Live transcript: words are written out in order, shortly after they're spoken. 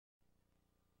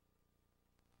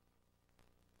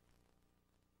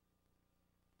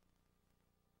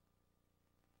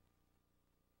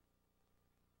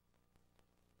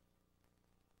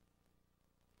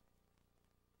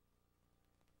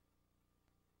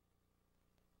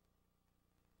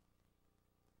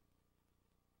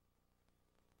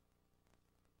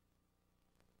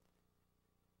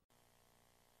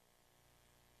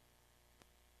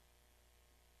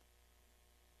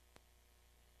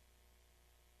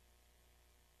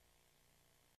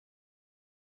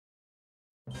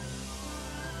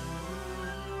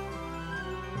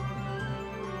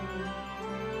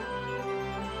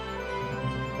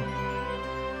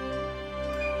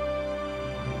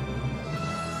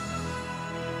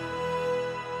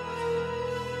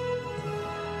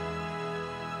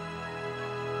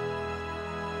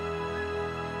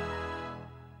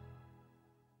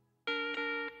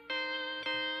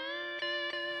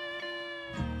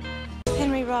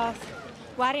Roth,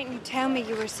 why didn't you tell me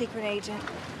you were a secret agent?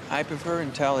 I prefer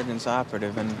intelligence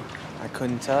operative, and I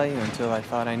couldn't tell you until I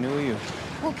thought I knew you.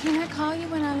 Well, can I call you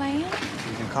when I land?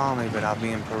 You can call me, but I'll be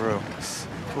in Peru.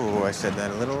 Ooh, I said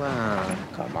that a little loud.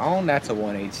 Come on, that's a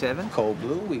 187. Cold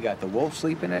blue, we got the wolf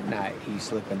sleeping at night. He's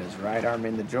slipping his right arm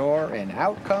in the drawer, and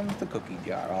out comes the cookie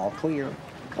jar, all clear.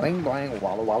 Bling, blang,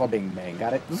 walla, walla, bing, bang.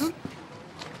 Got it?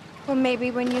 Well, maybe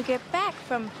when you get back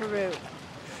from Peru.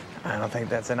 I don't think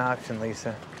that's an option,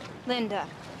 Lisa. Linda.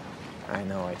 I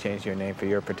know, I changed your name for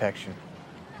your protection.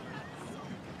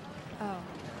 Oh.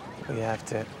 We have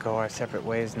to go our separate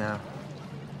ways now.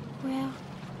 Well,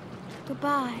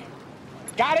 goodbye.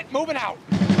 Got it, moving out.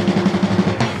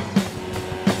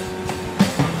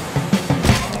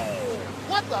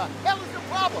 What the hell is your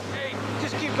problem? Hey,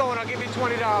 just keep going, I'll give you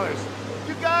 $20.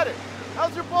 You got it.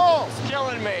 How's your balls? It's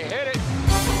killing me, hit it.